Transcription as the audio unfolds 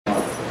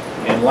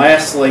And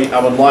lastly,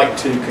 I would like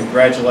to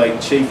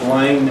congratulate Chief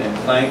Lane and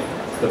thank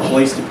the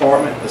police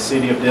department, the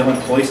City of Dillon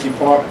Police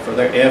Department, for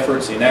their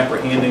efforts in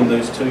apprehending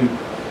the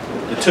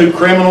two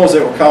criminals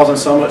that were causing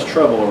so much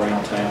trouble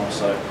around town.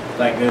 So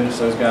thank goodness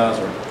those guys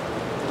are,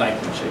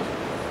 thank you, Chief.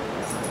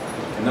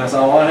 And that's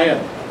all I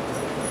had.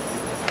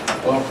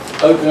 Well,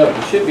 open up,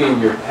 it should be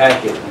in your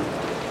packet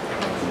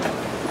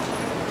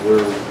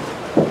where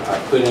I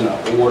put in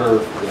an order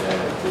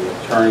that the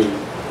attorney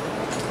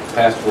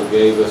Pascal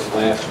gave us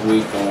last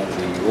week on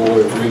the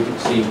Royal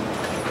Regency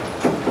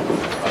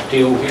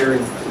appeal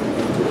hearing.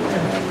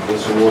 And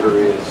this order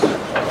is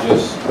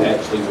just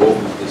actually what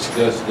we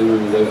discussed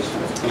during those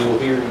appeal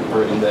hearing,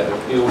 or in that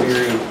appeal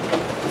hearing,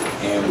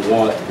 and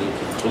what the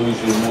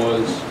conclusion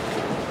was.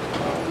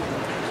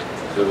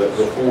 So that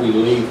before we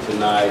leave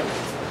tonight,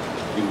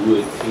 if you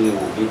would, Tina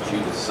will get you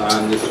to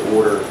sign this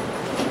order,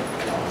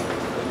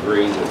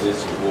 agreeing that this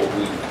is what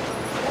we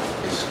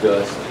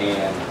discussed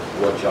and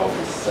what y'all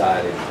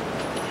decided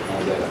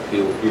on that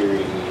appeal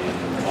hearing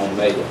on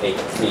May the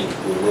 18th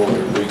with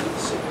Royal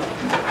Regency.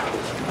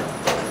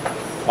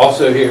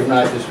 Also here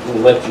tonight, just want to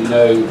let you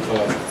know,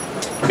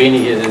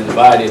 Benny had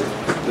invited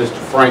Mr.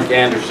 Frank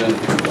Anderson,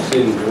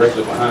 sitting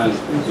directly behind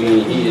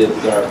Benny. He is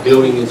our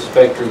building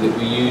inspector that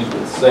we use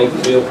with Safe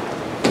Built,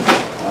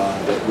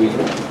 that we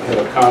have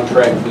a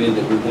contract with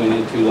that we went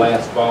into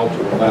last fall to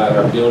provide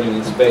our building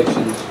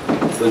inspections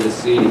for the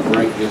city.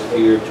 Frank just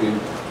here to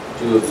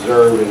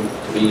observe and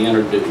to be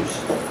introduced.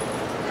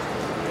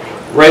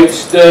 Rate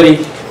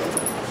study,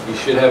 you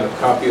should have a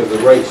copy of the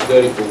rate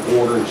study for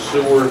water and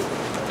sewer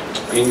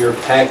in your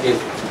packet.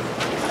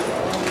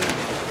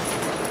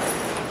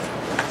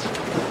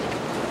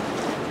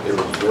 There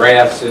were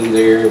graphs in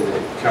there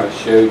that kind of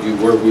showed you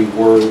where we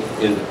were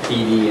in the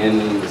PD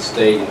and in the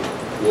state, and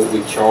what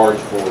we charge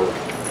for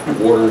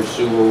water and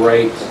sewer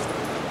rates,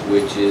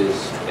 which is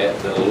at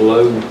the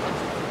low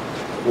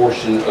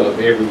portion of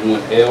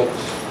everyone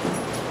else.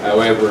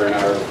 However, in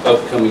our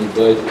upcoming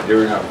budget,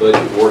 during our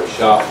budget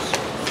workshops,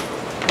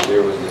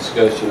 there was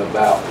discussion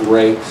about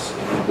rates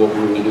and what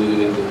we're going to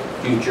do in the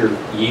future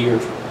year,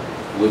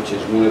 which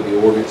is one of the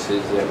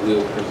ordinances that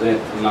we'll present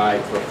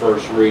tonight for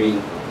first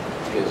reading,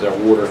 is our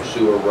water and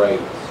sewer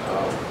rates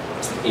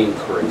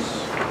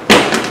increase.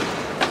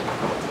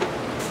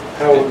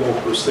 How are we going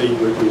to proceed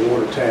with the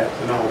water tap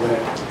and all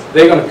that?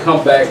 They're going to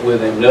come back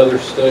with another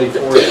study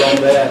for us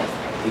on that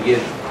to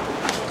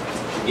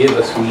give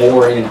us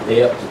more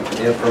in-depth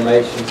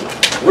information.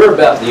 We're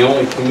about the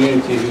only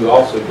community who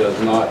also does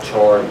not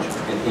charge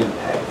an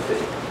impact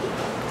fee.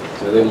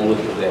 So they're going to look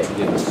at that and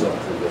give us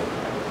something to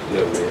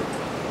go with.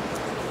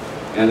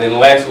 And then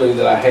lastly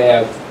that I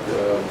have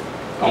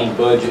on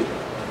budget,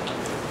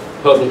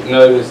 public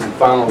notice and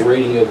final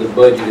reading of the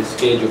budget is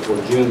scheduled for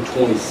June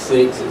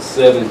 26th at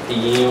 7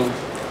 p.m.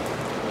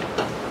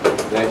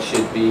 That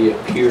should be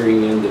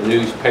appearing in the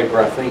newspaper,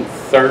 I think,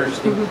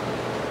 Thursday.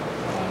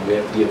 We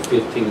have to give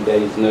 15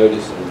 days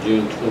notice, and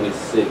June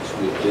 26th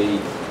will be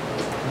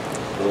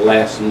the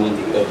last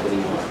Monday of the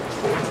month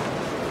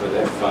for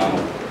that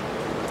final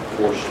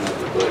portion of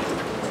the budget.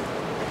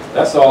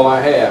 That's all I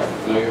have,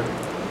 Mayor.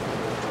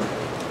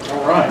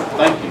 All right,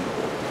 thank you.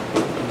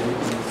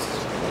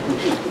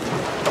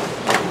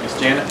 Ms.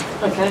 Janet?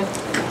 Okay.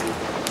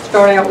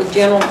 Start out with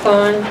general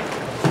fund.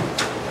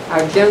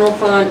 Our general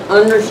fund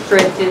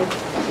unrestricted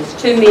is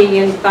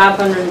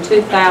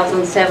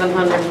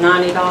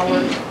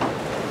 $2,502,790.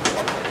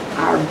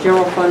 Our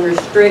general fund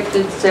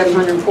restricted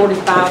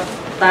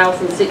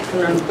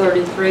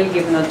 $745,633,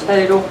 giving a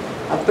total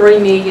of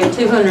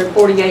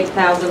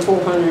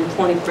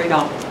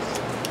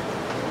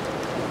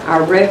 $3,248,423.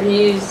 Our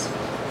revenues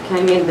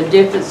came in the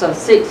difference of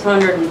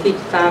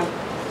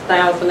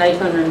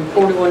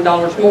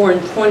 $655,841 more in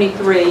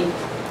 23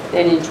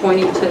 than in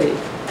 22.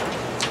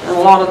 And a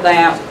lot of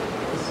that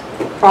is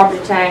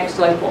property tax,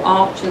 local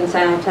auction,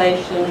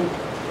 sanitation,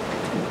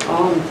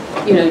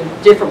 you know,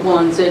 different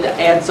ones. It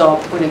adds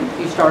up when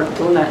you start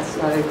doing that.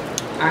 So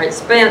our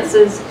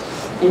expenses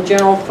in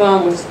general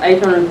fund was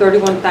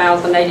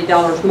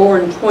 $831,080 more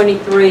in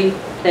 23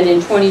 than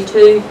in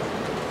 22.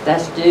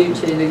 That's due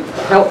to the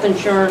health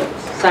insurance,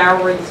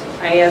 salaries,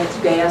 ads,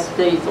 gas,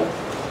 diesel.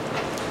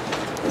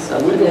 And so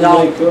we're going to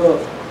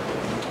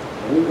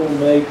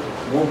make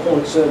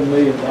 $1.7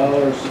 million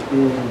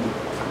in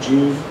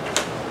June.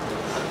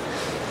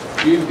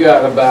 You've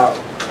got about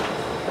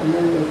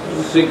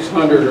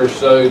 600 or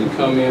so to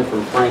come in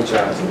from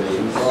franchise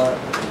fees.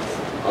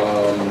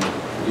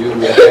 You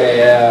will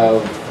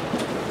have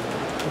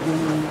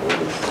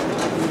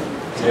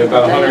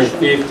about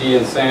 150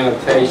 in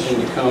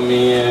sanitation to come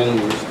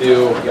in. We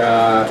still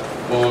got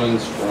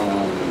funds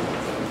from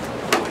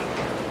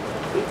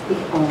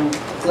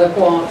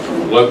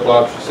local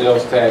auction,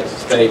 sales tax,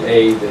 state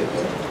aid that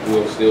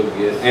we'll still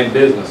get, and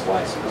business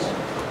license.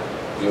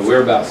 You know,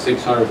 we're about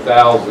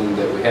 $600,000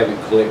 that we haven't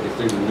collected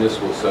through the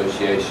municipal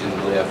association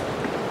left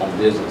on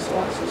business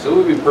license. So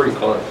we'll be pretty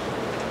close.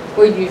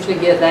 We usually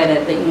get that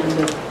at the end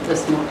of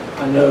this month.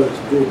 I know it's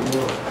a big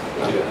month.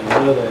 I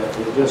know that,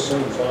 but it just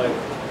seems like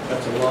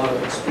That's a lot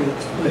of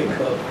expense to make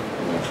up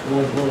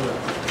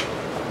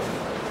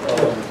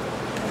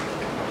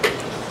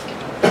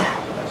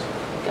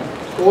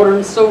 100. Water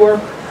and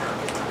sewer,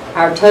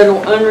 our total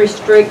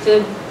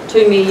unrestricted,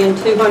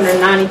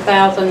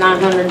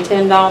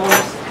 $2,290,910.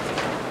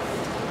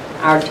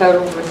 Our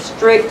total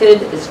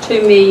restricted is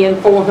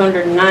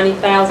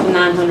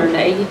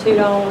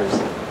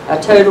 $2,490,982. A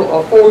total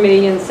of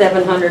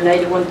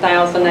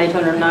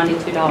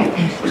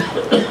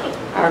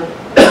 $4,781,892. Our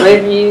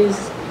revenues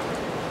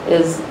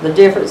is, the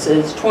difference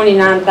is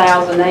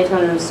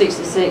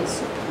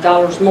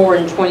 $29,866 more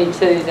in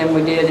 '22 than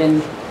we did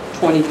in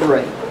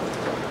 '23.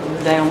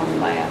 We're down on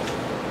that.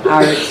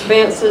 Our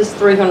expenses,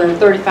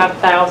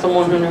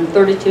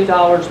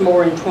 $335,132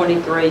 more in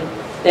 '23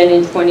 than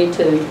in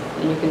 '22.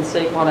 And you can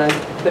see what I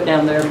put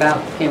down there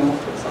about the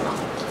chemicals and all.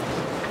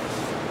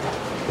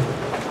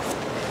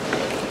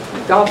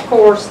 Golf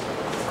course,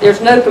 there's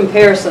no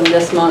comparison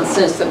this month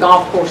since the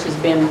golf course has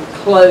been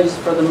closed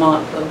for the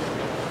month of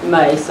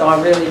May, so I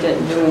really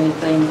didn't do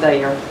anything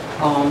there.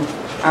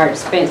 Our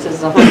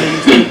expenses,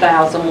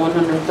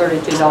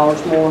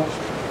 $102,132 more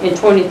in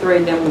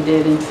 '23 than we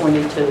did in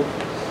 '22.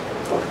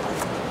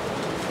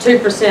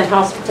 2%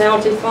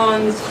 hospitality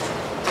funds.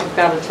 We've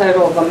got a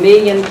total of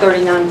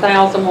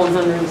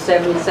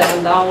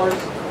 $1,039,177.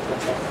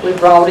 We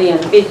brought in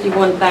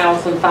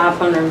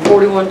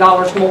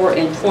 $51,541 more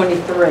in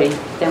 '23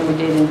 than we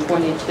did in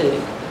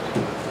 '22.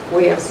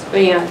 We have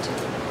spent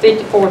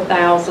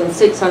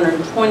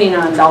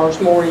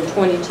 $54,629 more in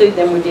 '22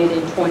 than we did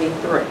in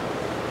 '23.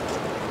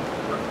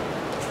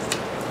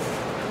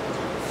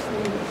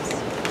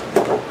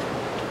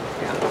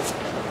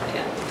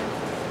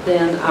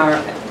 Then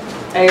our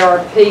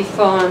ARP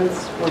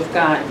funds, we've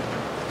got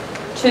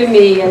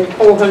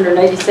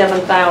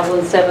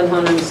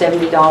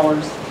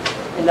 $2,487,770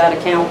 in that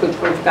account, which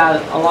we've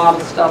got a lot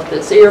of stuff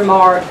that's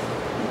earmarked,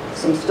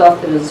 some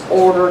stuff that is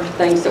ordered,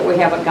 things that we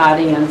haven't got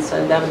in,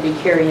 so that'll be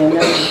carrying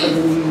over for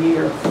the new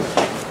year.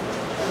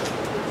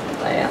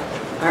 That.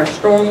 Our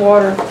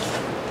stormwater,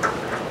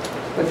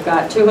 we've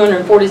got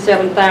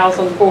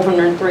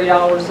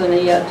 $247,403 in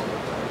it.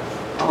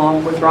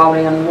 We brought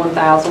in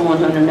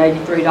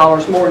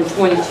 $1,183 more in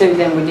 '22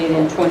 than we did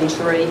in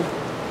 '23.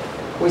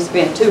 We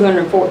spent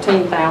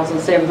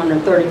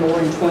 $214,730 more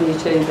in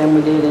 '22 than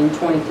we did in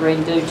 '23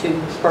 due to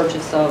the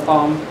purchase of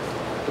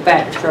the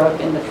battery truck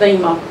and the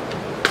FEMA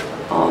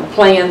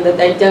plan that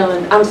they've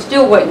done. I'm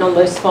still waiting on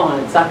those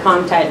funds. I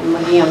contacted them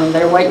again, and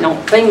they're waiting on,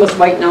 FEMA's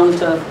waiting on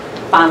to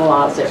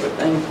finalize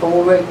everything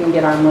before we can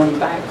get our money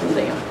back from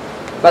them.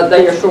 But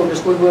they assured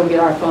us we will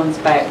get our funds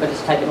back, but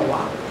it's taking a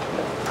while.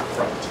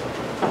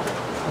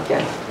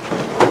 Okay,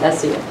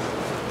 that's it.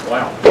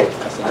 Wow,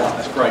 that's a lot.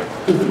 That's great.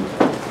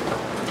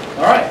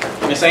 All right,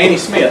 Miss Annie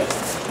Smith.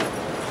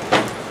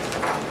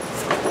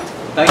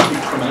 Thank you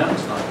for coming out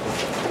tonight.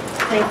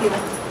 Thank you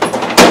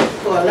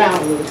for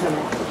allowing me to come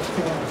out.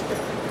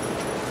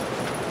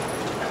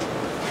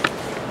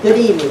 Good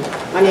evening.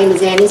 My name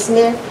is Annie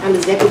Smith. I'm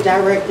Executive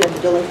Director of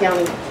the Dillon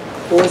County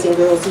Boys and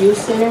Girls Youth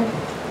Center.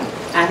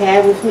 I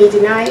have with me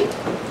tonight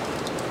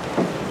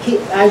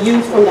our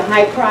youth from the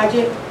Hype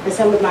Project and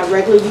some of my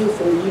regular youth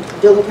from the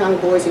Dillon County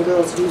Boys and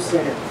Girls Youth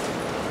Center.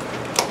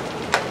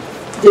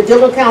 The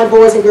Dillon County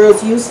Boys and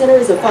Girls Youth Center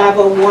is a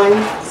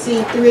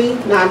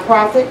 501c3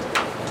 nonprofit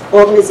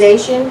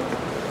organization.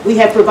 We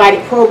have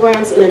provided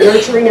programs in a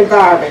nurturing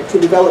environment to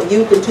develop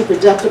youth into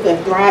productive and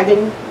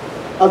thriving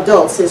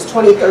adults since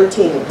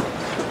 2013.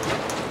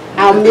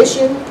 Our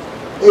mission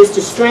is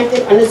to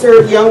strengthen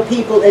underserved young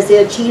people as they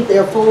achieve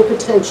their full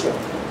potential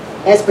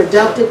as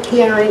productive,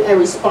 caring, and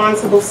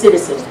responsible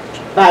citizens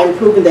by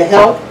improving the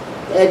health,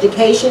 the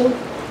education,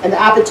 and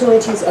the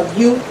opportunities of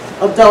youth,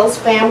 adults,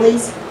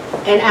 families,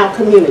 and our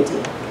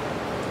community.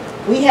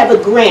 We have a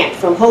grant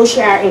from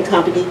Hoshire and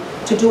Company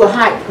to do a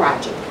Hype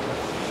project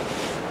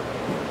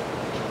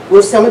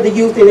with some of the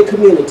youth in the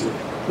community.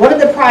 One of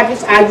the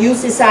projects our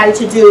youth decided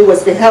to do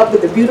was to help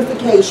with the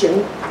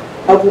beautification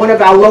of one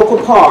of our local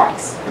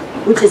parks,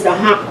 which is the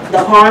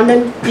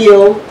Harmon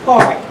Field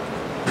Park.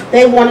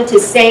 They wanted to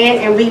sand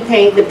and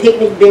repaint the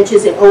picnic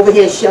benches and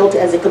overhead shelter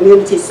as a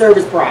community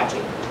service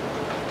project.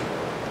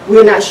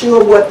 We're not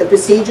sure what the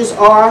procedures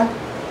are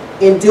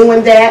in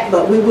doing that,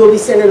 but we will be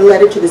sending a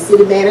letter to the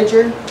city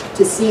manager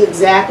to see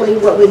exactly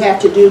what we have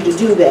to do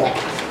that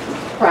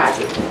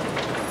project.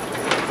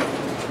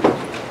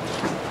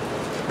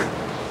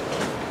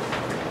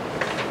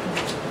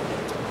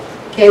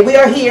 Okay, we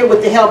are here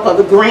with the help of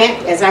a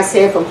grant, as I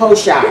said, from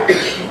Hoshire.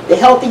 The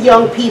Healthy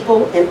Young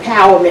People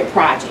Empowerment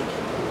Project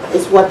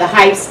is what the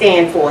HYPE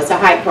stand for. It's a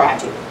HYPE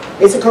project.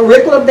 It's a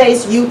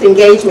curriculum-based youth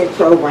engagement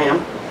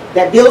program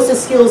that builds the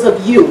skills of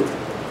youth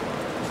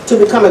to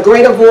become a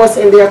greater voice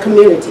in their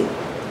community.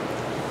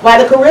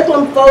 While the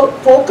curriculum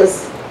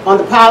focus on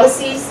the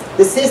policies,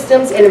 the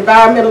systems, and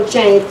environmental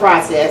change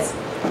process,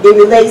 it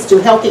relates to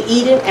healthy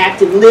eating,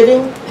 active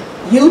living.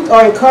 Youth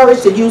are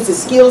encouraged to use the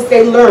skills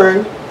they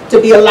learn to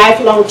be a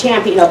lifelong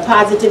champion of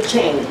positive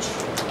change.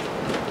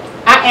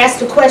 I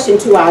asked a question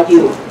to our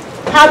youth: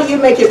 how do you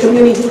make your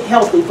community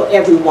healthy for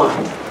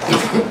everyone?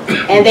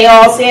 And they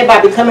all said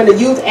by becoming a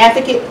youth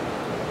advocate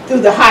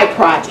through the HYPE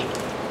project,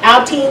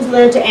 our teams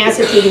learned to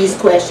answer to these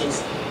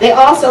questions. They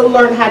also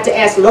learned how to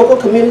ask local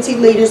community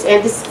leaders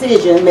and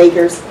decision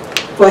makers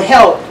for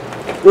help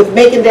with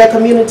making their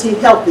community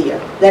healthier.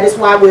 That is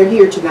why we're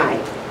here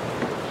tonight.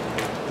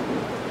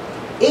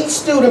 Each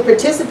student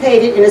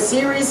participated in a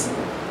series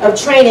of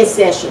training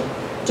sessions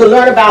to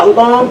learn about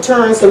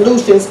long-term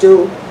solutions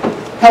to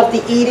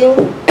healthy eating,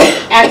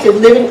 active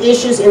living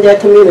issues in their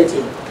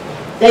community.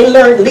 They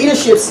learned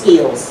leadership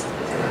skills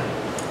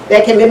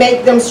that can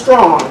make them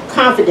strong,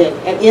 confident,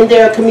 and in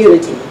their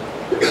community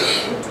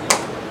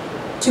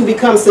to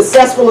become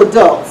successful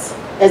adults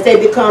as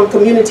they become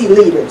community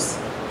leaders.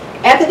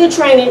 After the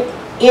training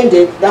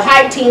ended, the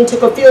HYPE team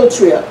took a field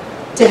trip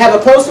to have a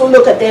closer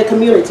look at their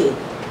community,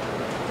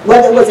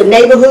 whether it was a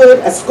neighborhood,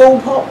 a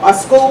school,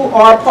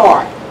 or a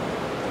park.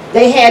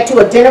 They had to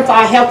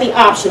identify healthy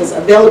options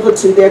available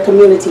to their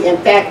community and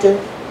factor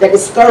that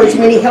discourage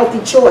many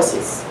healthy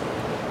choices.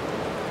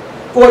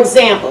 For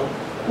example,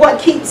 what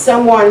keeps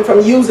someone from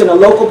using a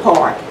local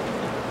park?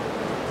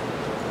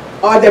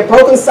 Are there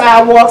broken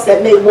sidewalks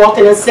that make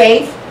walking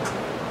unsafe?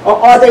 Or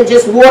are they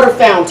just water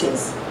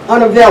fountains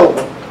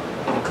unavailable?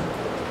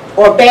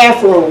 Or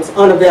bathrooms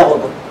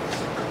unavailable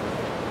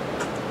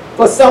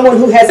for someone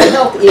who has a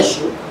health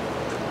issue?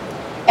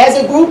 As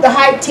a group, the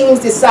HYPE teams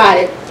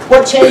decided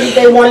what changes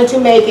they wanted to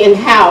make and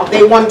how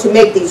they wanted to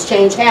make these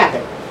changes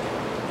happen.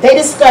 They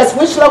discussed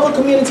which local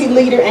community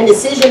leader and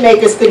decision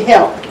makers could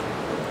help,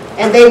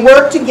 and they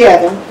worked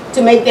together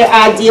to make their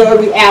idea a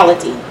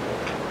reality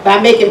by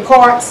making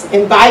parks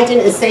inviting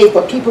and safe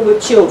for people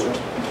with children.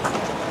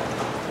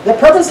 The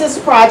purpose of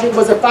this project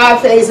was a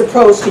 5-phase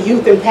approach to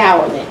youth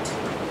empowerment.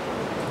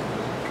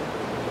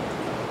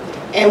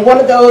 And one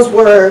of those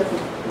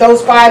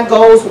 5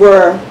 goals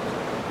were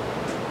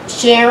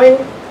sharing,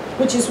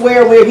 which is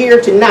where we're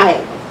here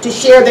tonight, to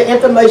share the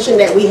information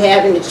that we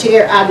have and to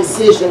share our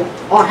decision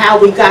on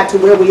how we got to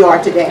where we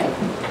are today.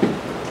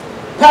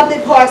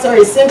 Public parks are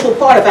an essential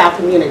part of our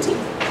community.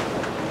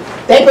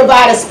 They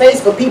provide a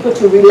space for people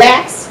to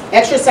relax,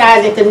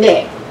 exercise, and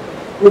connect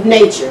with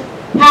nature.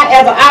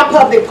 However, our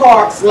public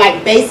parks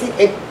lack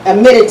basic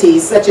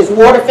amenities such as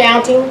water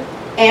fountain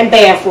and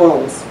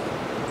bathrooms.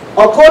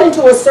 According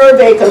to a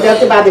survey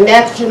conducted by the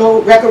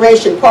National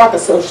Recreation Park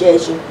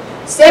Association,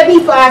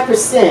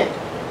 75%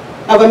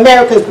 of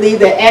Americans believe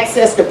that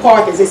access to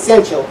park is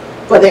essential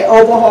for their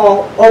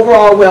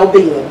overall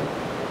well-being.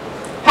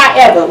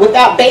 However,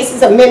 without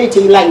basic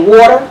amenities like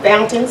water,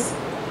 fountains,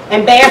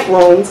 and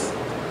bathrooms,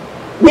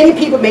 many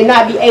people may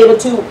not be able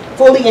to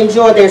fully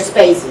enjoy their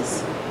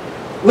spaces.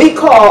 We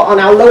call on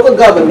our local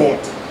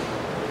government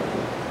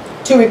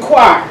to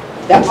require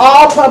that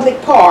all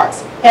public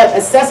parks have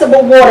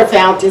accessible water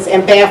fountains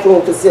and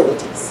bathroom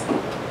facilities.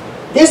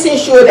 This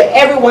ensures that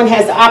everyone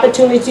has the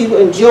opportunity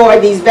to enjoy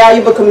these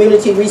valuable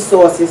community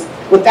resources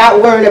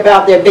without worrying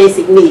about their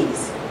basic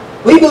needs.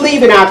 We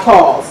believe in our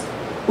cause,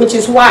 which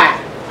is why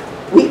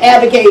we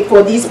advocate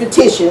for these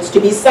petitions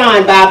to be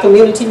signed by our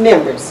community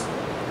members.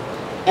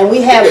 And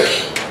we have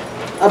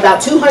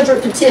about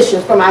 200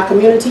 petitions from our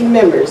community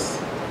members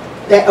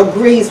that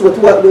agrees with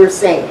what we're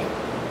saying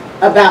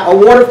about a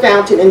water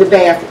fountain in the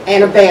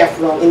and a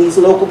bathroom in these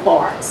local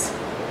parks.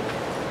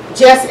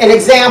 Just an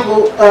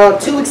example,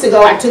 2 weeks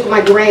ago I took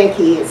my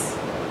grandkids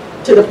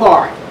to the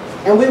park,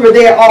 and we were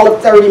there all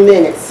of 30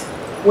 minutes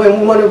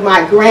when one of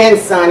my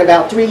grandson,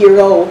 about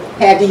 3-year-old,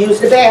 had to use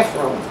the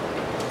bathroom.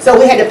 So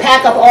we had to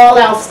pack up all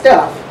our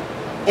stuff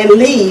and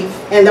leave,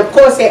 and of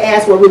course they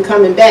asked were we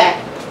coming back,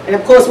 and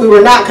of course we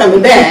were not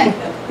coming back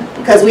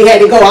because we had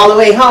to go all the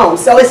way home.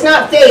 So it's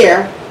not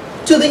fair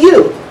to the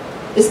youth.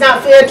 It's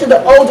not fair to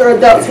the older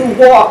adults who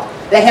walk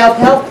that have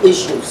health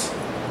issues,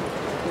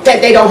 that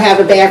they don't have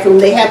a bathroom.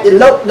 They have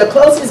the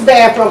closest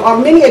bathroom.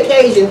 On many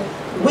occasions,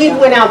 we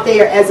went out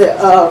there as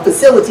a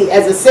facility,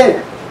 as a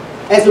center,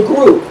 as a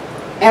group,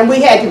 and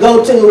we had to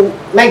go to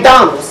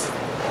McDonald's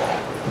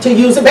to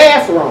use a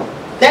bathroom.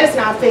 That is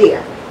not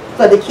fair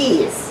for the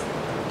kids.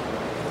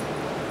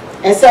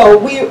 And so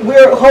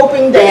we're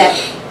hoping that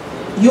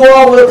you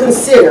all will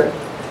consider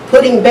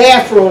putting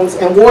bathrooms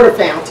and water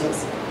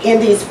fountains in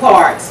these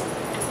parks.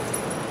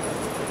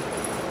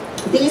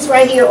 These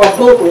right here are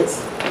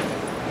booklets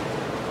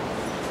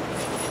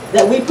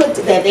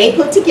that they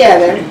put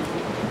together,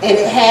 and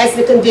it has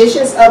the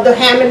conditions of the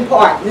Hammond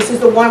Park. This is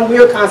the one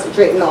we're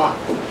concentrating on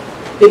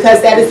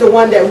because that is the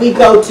one that we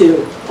go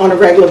to on a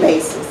regular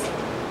basis.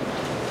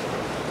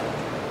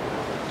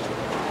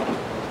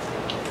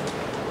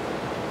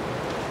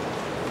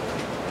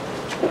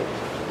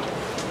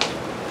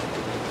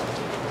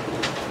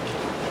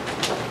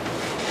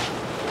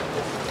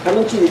 I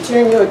want you to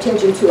turn your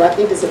attention to, I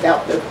think it's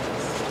about the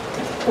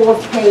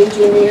 4th page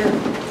in there,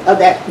 of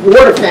that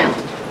water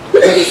fountain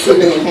that is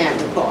sitting in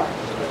Hammond Park.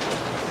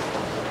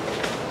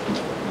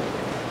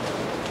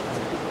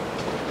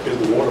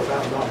 Is the water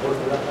fountain not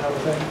working right now,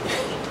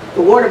 thing?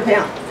 The water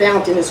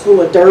fountain is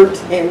full of dirt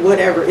and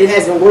whatever. It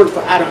hasn't worked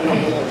for I don't know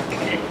when.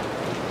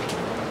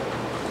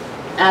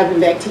 I've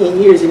been back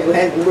 10 years and it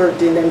hasn't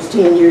worked in those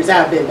 10 years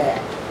I've been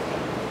back.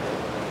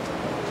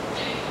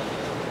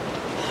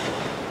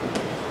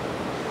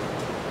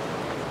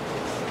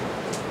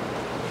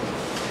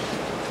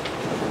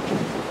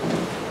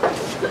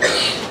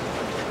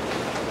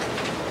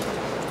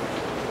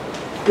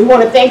 We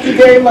want to thank you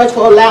very much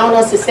for allowing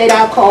us to state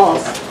our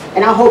cause,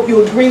 and I hope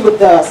you agree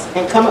with us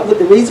and come up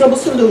with a reasonable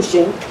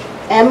solution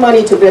and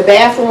money to the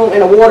bathroom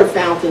and a water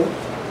fountain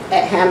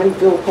at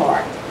Hammondville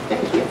Park.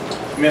 Thank you.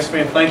 Ms.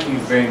 Smith, thank you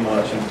very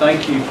much, and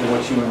thank you for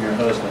what you and your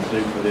husband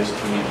do for this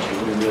community.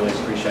 We really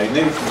appreciate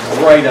it. These are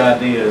great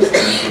ideas,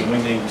 and we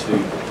need to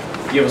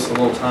give us a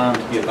little time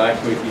to get back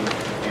with you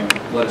and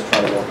let us try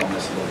to work on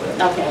this a little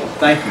bit. Okay.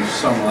 Thank you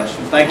so much,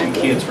 and thank you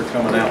kids for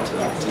coming out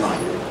tonight.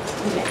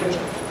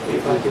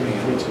 If I can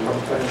mention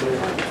one thing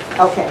there,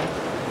 Okay. I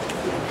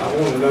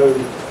want to know,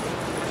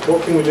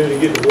 what can we do to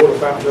get the water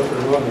fountain up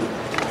and running?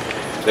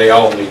 They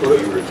all need to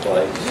be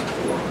replaced. I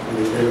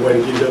mean, is there a way to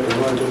get it up and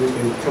running so we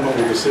can come up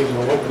with a decision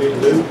on what we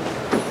need to do?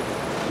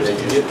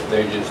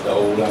 They're just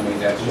old, I mean,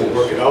 that's Won't just.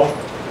 work at all?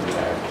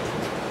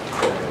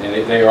 And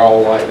they're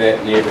all like that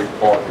in every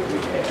park that we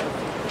have.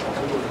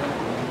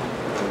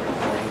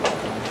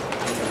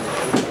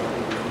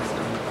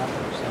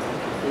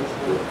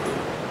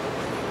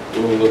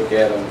 We'll look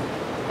at them,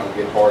 I'll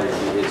get harder to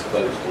get his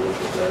close to look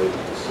at those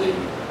to see,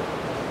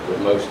 but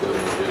most of them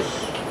are just,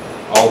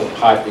 all the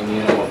piping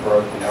in them are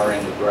broken, or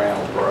in the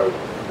ground broke,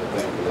 and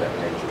things of that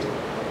nature.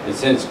 And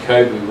since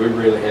COVID, we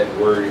really hadn't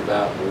worried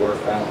about the water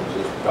fountains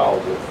just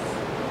because of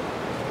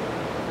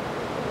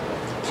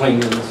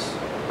cleanliness,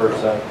 per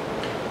se.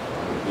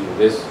 You know,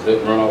 this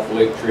doesn't run off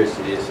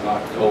electricity, it's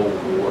not cold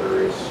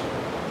water, it's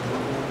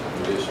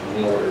just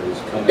water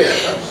that's coming out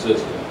of our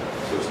system,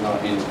 so it's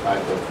not any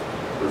type of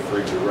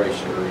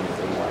refrigeration or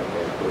anything like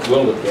that, but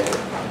we'll look at it.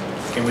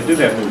 And we do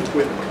have new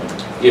equipment coming.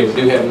 Yeah, we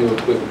do have new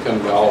equipment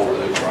coming to all of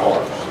those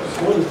parks.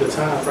 What is the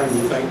time frame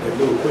you think that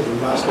new equipment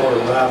might start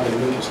arriving?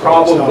 and we can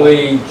start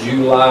Probably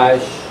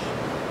July-ish,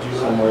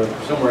 installing?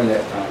 somewhere in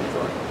that time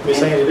frame.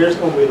 Miss Andy, there's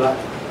going to be like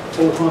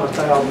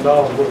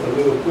 $400,000 worth of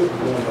new equipment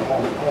going to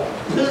Harmon Park.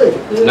 Good.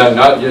 No,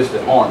 not just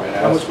at Harmon.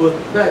 How much was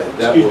it? Good.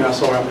 That Excuse me, I'm was,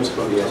 sorry, I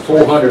misspoke. yeah,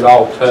 400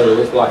 all total,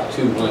 it's like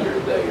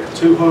 200 there.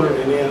 200,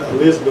 and then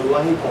Elizabeth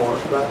Lane Park,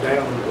 right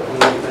down on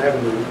 8th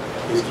Avenue,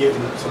 is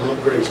getting some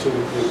upgrades to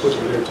the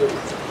equipment there too.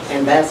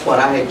 And that's what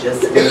I had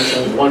just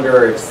mentioned,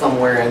 wonder if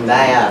somewhere in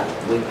that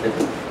we could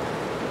do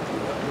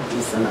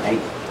some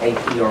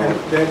APR.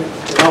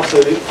 And also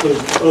it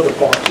includes other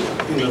parts,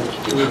 you know,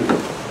 community.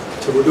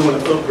 So we're doing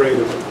an upgrade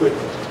of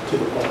equipment to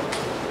the park.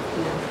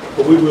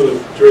 But we will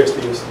address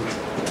this and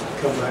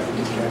come back and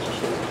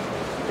discuss it.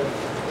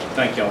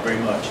 Thank y'all very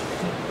much.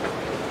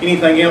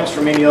 Anything else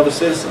from any other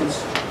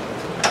citizens?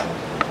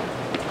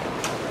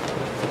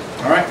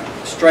 All right,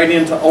 straight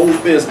into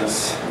old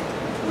business.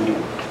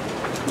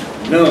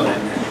 None.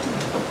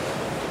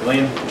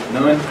 Glenn,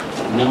 none?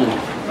 None.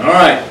 All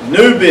right,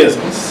 new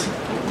business.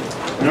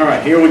 All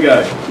right, here we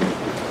go.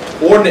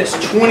 Ordinance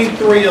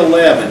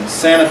 2311,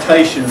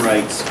 sanitation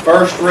rates,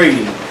 first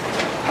reading.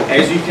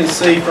 As you can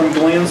see from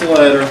Glenn's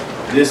letter,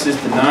 this is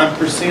the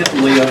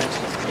 9% lift,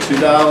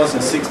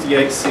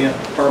 $2.68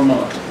 per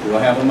month. Do I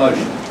have a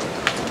motion?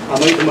 I'll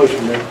make the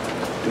motion, Mayor.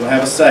 Do I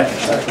have a second?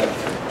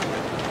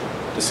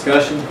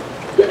 Discussion?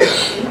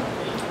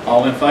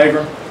 All in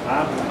favor?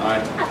 Aye.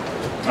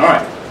 All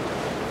right.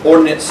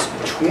 Ordinance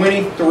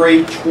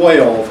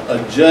 2312,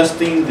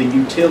 adjusting the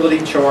utility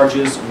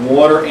charges,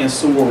 water and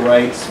sewer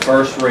rates,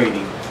 first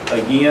reading.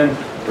 Again,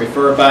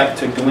 refer back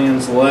to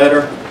Glenn's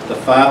letter, the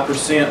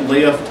 5%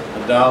 lift,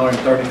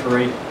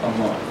 $1.33 a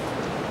month.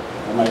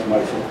 I'll make the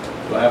motion.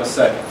 Do I have a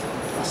second?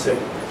 I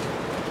second.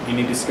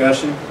 Any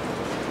discussion?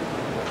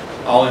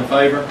 All in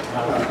favor?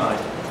 Aye.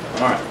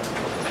 All right.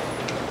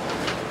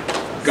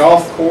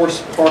 Golf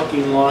course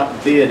parking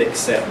lot bid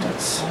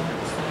acceptance.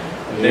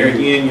 There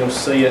again, you'll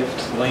see it.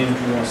 Glenn,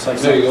 if you want to say No,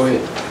 something. you go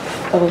ahead.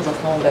 Oh, there's a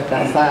phone left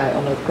outside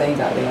on the thing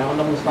out there. I don't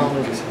know whose phone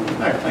it is.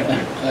 There, thank you.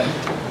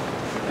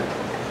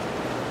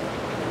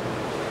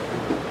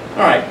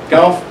 All right,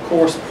 golf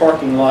course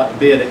parking lot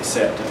bid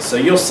acceptance. So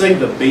you'll see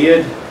the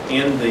bid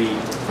in the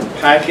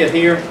packet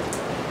here.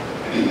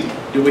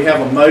 Do we have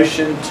a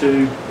motion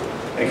to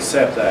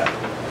accept that?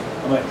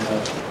 I'll make the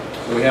motion.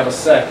 Do we have a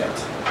second?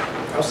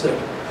 I'll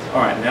second.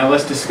 All right, now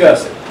let's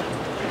discuss it.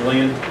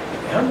 Glenn?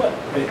 How much,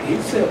 he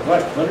said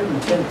like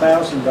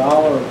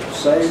 $110,000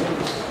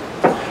 savings?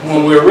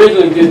 When we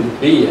originally did the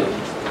bid,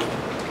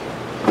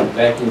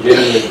 back in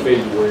January and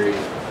February,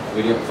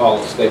 we didn't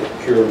follow state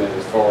procurement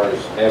as far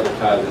as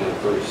advertising it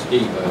for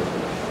ski-boat.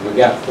 We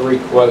got 3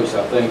 quotes.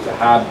 I think the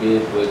high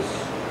bid was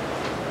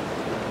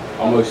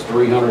almost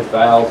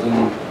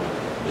 $300,000.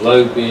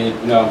 Low bid,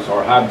 no, I'm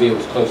sorry, high bid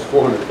was close to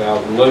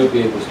 $400,000. Low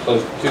bid was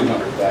close to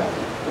 $200,000.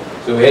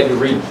 So we had to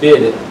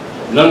rebid it.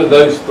 None of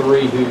those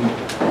 3 who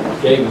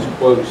gave us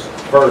quotes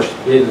first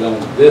bid on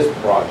this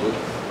project.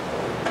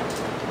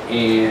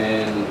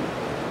 And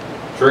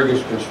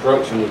Triggers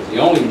Construction was the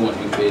only one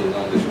who bid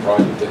on this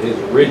project, but his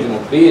original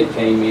bid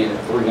came in at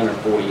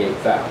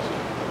 $348,000,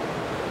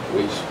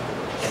 which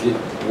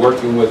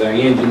working with our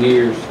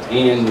engineers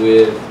and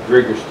with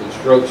Driggers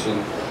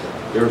Construction,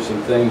 there were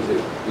some things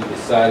that we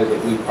decided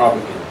that we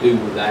probably could do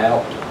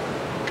without,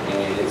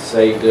 and it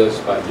saved us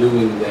by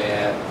doing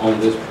that on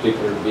this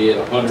particular bid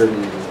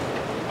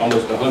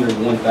almost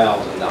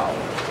 $101,000,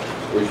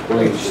 which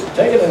brings it.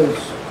 Taking those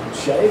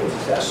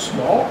shavings, that's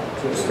smart,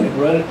 just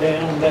run it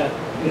down that,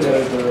 you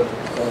know, the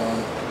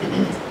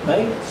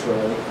maintenance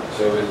road.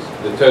 So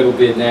the total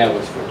bid now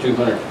is for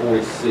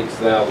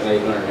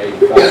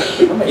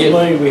 $246,885. How much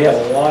money we have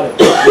allotted?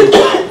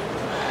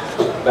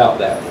 About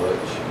that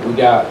much. We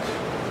got,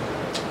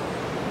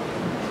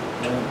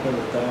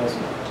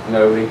 900,000.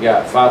 no, we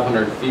got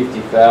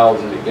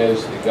 550,000 that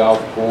goes to the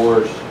golf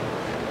course,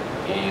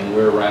 and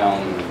we're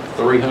around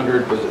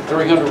 300, was it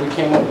 300 we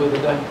came up with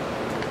today?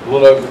 A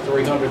little over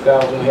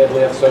 300,000 we had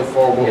left so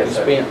far, what we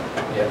spent.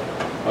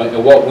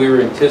 And what we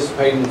were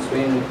anticipating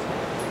spending.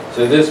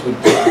 So this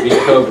would be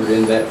covered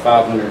in that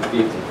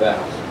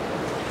 550,000.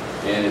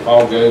 And if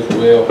all goes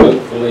well,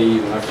 hopefully,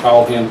 when I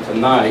call him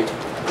tonight,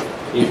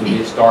 he can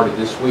get started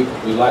this week.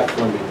 We'd like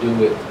for him to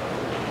do it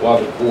while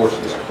the course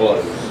is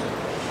closed,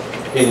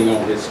 depending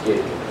on his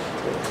schedule.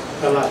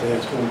 I'd like to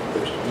ask one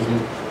question.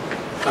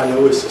 I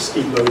know it's a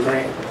ski boat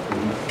grant,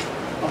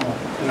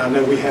 and I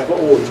know we have an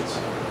ordinance,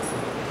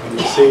 and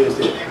it says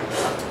that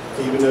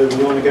even though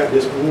we only got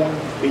this one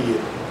bid,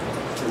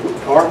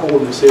 our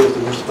ordinance says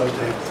that we're supposed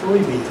to have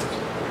 3 bids.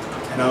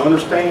 And I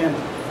understand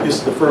this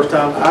is the first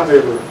time I've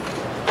ever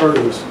heard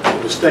of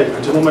the state. I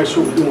just want to make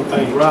sure we're doing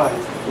things right.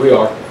 We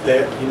are.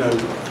 That, you know,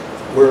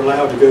 we're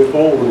allowed to go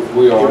forward.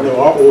 We are. Even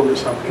though our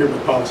ordinance, our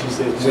procurement policy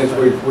says. Since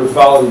we're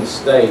following the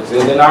states.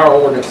 And then our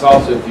ordinance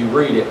also, if you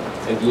read it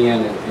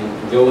again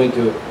and go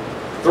into it,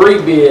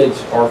 3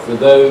 bids are for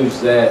those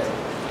that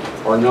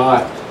are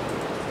not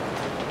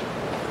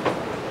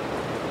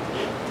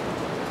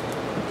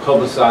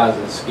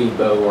publicizing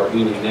SKIBO or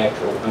any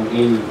national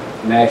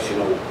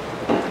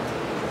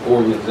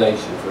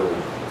organization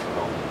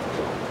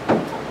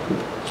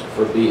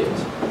for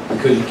bids,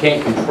 because you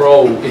can't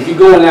control if you're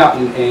going out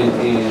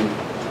and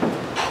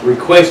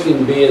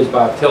requesting bids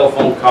by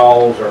telephone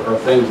calls or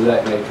things of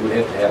that nature. We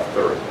have to have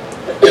 3.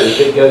 If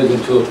it goes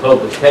into a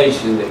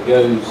publication that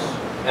goes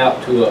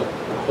out to a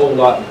whole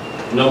lot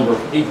number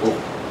of people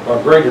or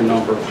a greater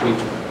number of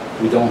people,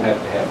 we don't have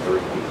to have 3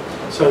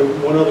 bids. So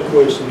one other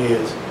question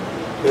is,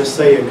 let's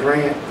say a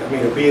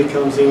bid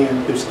comes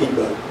in through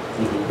SKIBO,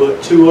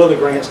 but 2 other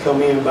grants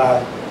come in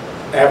by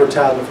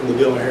advertisement from the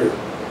Dillon Herald.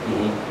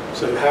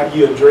 So how do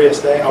you address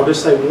that? I'll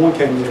just say one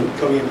come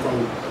in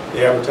from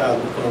the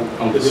advertisement from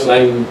on the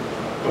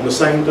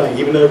same thing,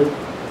 even though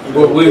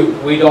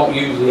we don't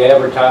usually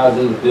advertise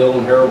in the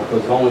Dillon Herald because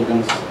it's only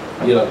going to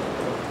get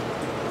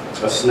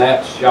a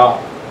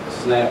snapshot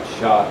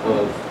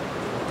of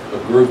a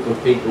group of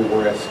people,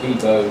 whereas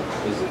SKIBO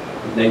is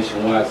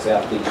nationwide,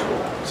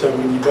 southeast-wide. So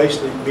when you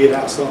basically bid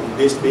out something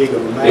this big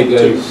of a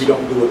magnitude, you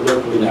don't do it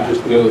locally, you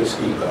just do it to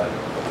SKIBO.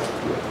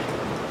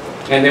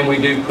 And then we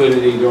do put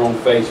it either on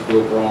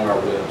Facebook or on our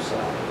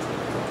website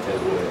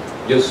as well,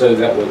 just so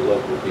that way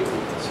local people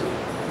can see it.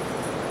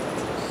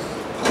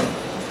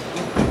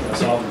 I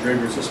saw the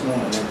Driggers this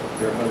morning,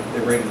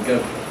 they're ready to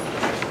go.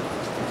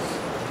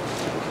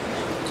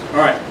 All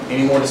right,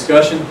 any more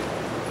discussion?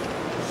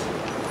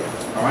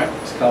 All right,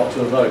 let's call it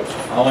to a vote.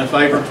 All in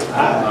favor?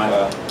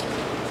 Aye.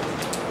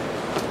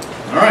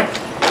 All right,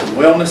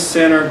 Wellness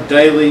Center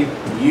daily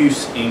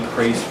use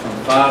increase from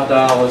 $5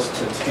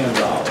 to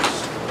 $10.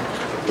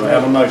 Do I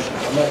have a motion?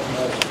 I'll make a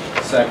motion.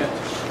 Second?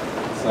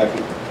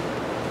 Second.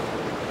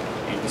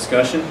 Any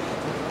discussion?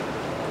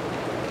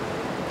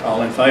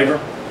 All in favor?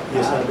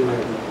 Yes, I do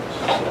have one.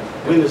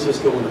 When does this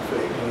go into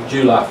effect?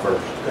 July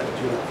 1st.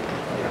 July.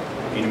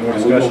 Any more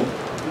discussion?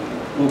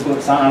 We'll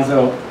put signs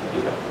up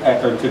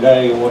after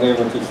today or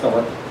whatever to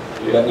start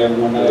letting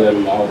everyone know. Let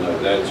them all know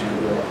that's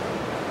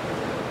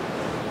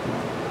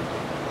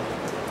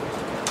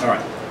All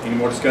right, any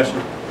more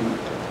discussion?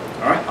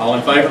 All right, all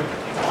in favor?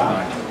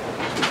 Aye.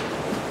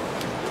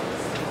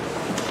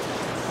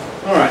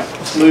 All right,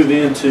 let's move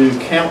into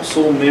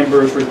council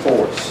members'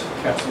 reports.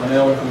 Councilman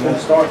Eller, you want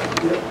to start? I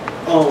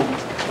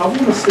want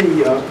to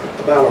see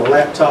about our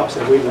laptops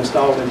that we've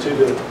installed into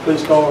the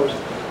police cars.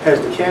 Has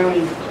the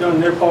county done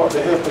their part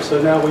to help us, so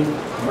now we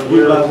are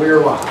utilizing? We're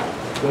live.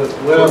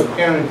 Well, the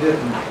county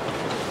didn't,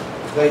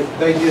 they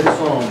did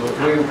some, but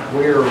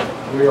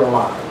we're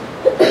live.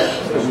 So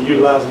we're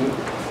utilizing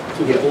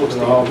to the Yeah, full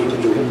the officers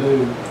extent. can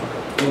do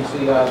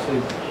NCIC,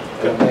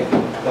 and they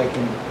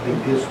can be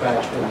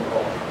dispatched in the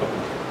car.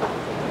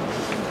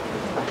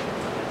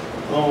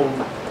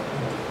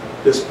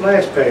 The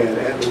splash pad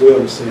at the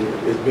Wellness Center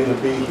has been a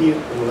big hit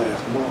for the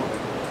last month.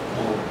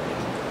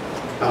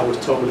 I was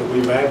told that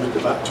we've averaged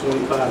about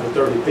 25 to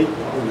 30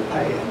 people on the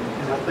pad,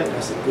 and I think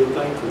that's a good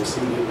thing for the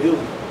city of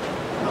Dillon.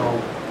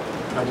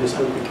 I just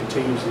hope it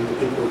continues and the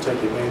people will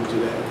take advantage of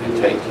that. and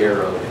take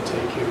care of it. And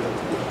take care of it.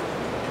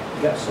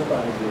 You got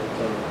somebody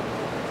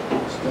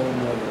that's going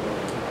to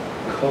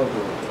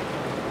cover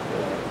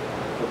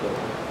for the,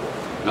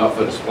 Not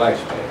for the splash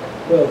pad.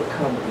 Well, a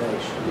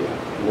combination.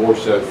 Yeah, more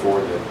so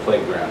for the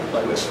playground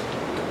equipment.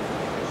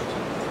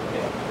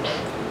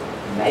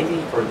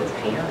 Maybe for the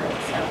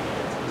parents.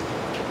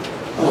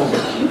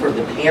 For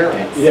the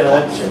parents. Yeah,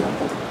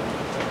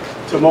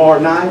 that's- Tomorrow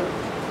night,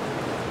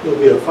 there'll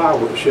be a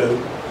fireworks show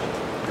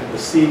at the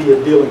City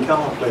of Dillon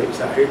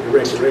Complex out here at the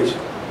Recreation.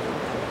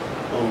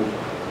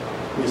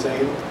 Miss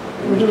Annie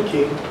and Mr.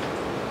 King.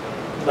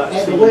 I'd like to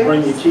At see the you where?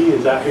 bring your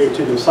kids out here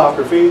to the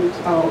soccer fields.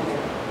 Oh, okay.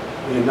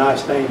 Be a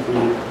nice thing for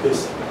you.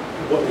 This,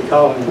 what we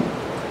call them,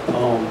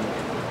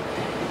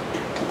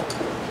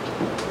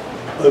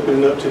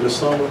 opening up to the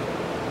summer.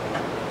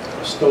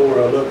 A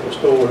local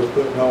store is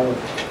putting on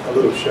a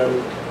little show,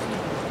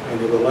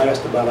 and it will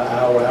last about an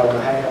hour, hour and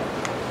a half,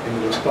 and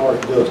it will start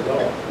at dusk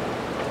dark.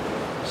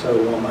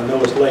 So I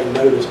know it's late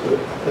notice, but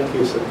I think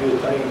it's a good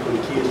thing for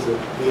the kids to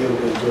be able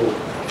to enjoy.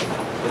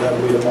 So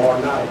that'll be tomorrow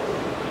night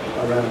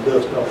around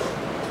dusk dark.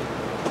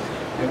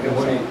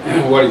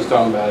 And what he's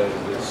talking about is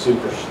the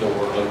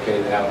superstore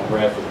located out on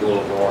Bradford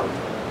Boulevard.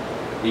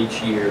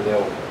 Each year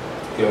they'll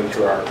go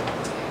to our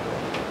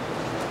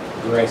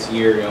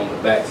grassy area on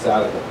the back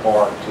side of the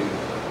park to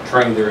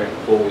train their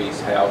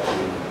employees how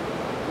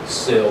to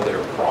sell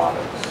their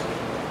products.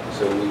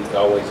 So we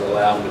always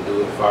allow them to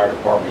do it. The fire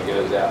department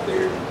goes out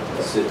there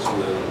and sits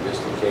with them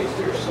just in case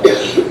there's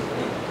something.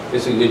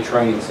 It's a good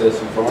training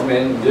session for them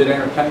and good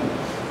entertainment.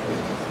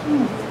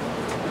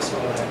 That's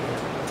all I have.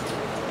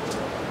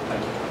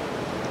 Thank you.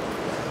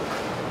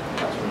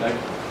 Councilman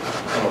Davis?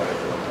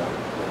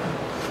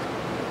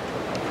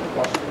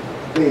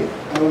 Hey,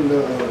 on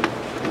the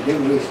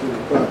demolition of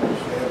the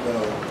properties,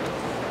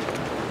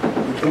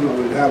 we come up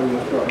with how we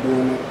gonna start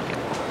doing it.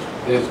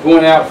 It's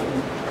going out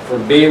for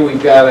bid.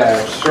 We've got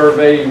our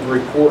survey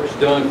reports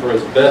done for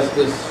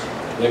asbestos.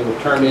 They were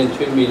turned in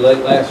to me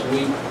late last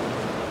week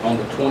on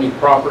the 20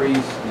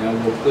 properties. Now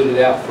we'll put it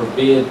out for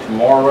bid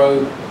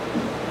tomorrow,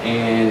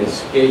 and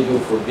it's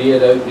scheduled for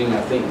bid opening,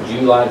 I think,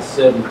 July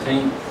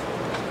 17th.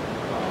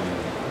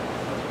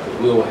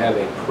 We'll have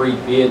a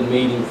pre-bid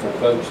meeting for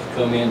folks to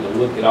come in to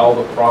look at all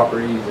the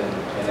properties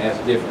and ask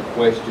different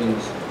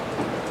questions.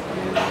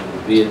 And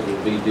the bids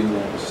will be due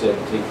on the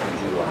 17th of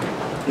July.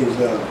 Is,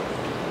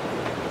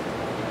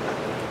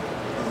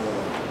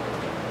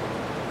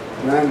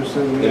 and I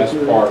understand That's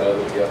part of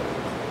it, yeah.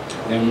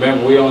 And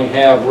remember, we only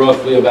have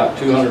roughly about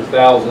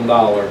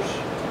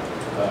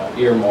 $200,000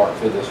 earmarked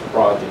for this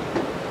project.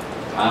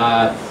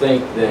 I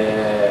think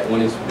that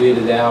when it's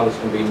bidded out, it's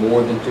going to be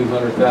more than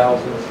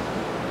 $200,000.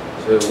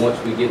 So once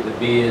we get the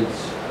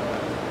bids,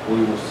 we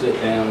will sit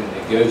down and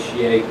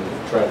negotiate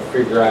and try to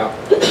figure out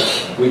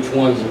which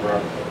ones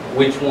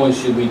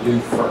should we do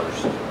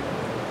first.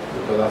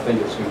 Because I think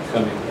it's going to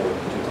come in more than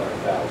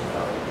 $200,000.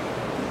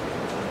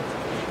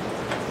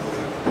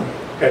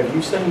 Have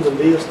you seen the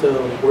list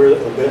of where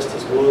the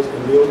asbestos was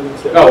in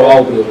buildings? Oh,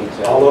 all buildings.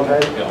 All of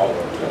them? Yeah, all of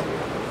them.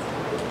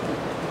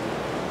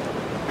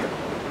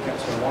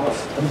 Councilman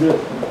Wallace? I'm good.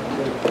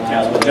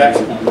 Councilman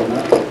Jackson?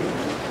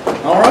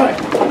 All right,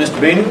 Mr.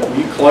 Beanie, will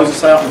you close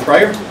us out in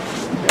prayer?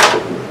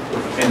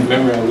 And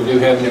remember, we do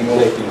have an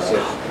executive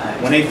session.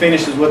 When he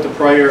finishes with the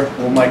prayer,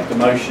 we'll make the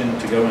motion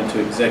to go into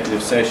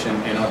executive session,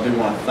 and I do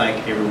want to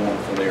thank everyone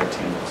for their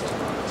attendance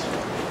tonight.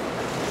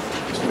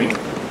 Mr. Beanie?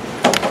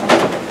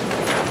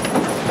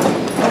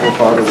 Our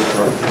Father, which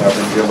art in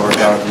heaven, dear Lord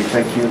God, we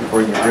thank you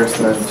for your dear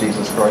Son,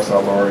 Jesus Christ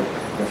our Lord,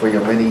 and for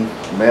your many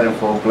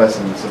manifold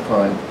blessings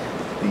upon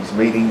these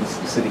meetings,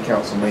 the city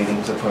council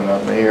meetings, upon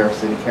our mayor,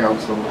 city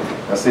council,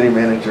 our city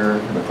manager,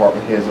 and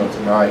department heads on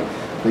tonight.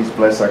 Please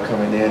bless our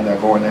coming in, our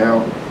going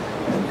out,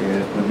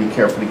 and we'll be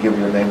careful to give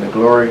your name the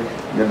glory,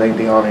 your name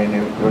the honor, and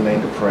your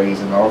name the praise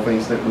in all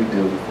things that we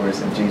do. For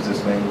it's in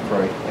Jesus' name we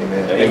pray.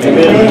 Amen.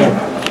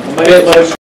 Amen. Amen.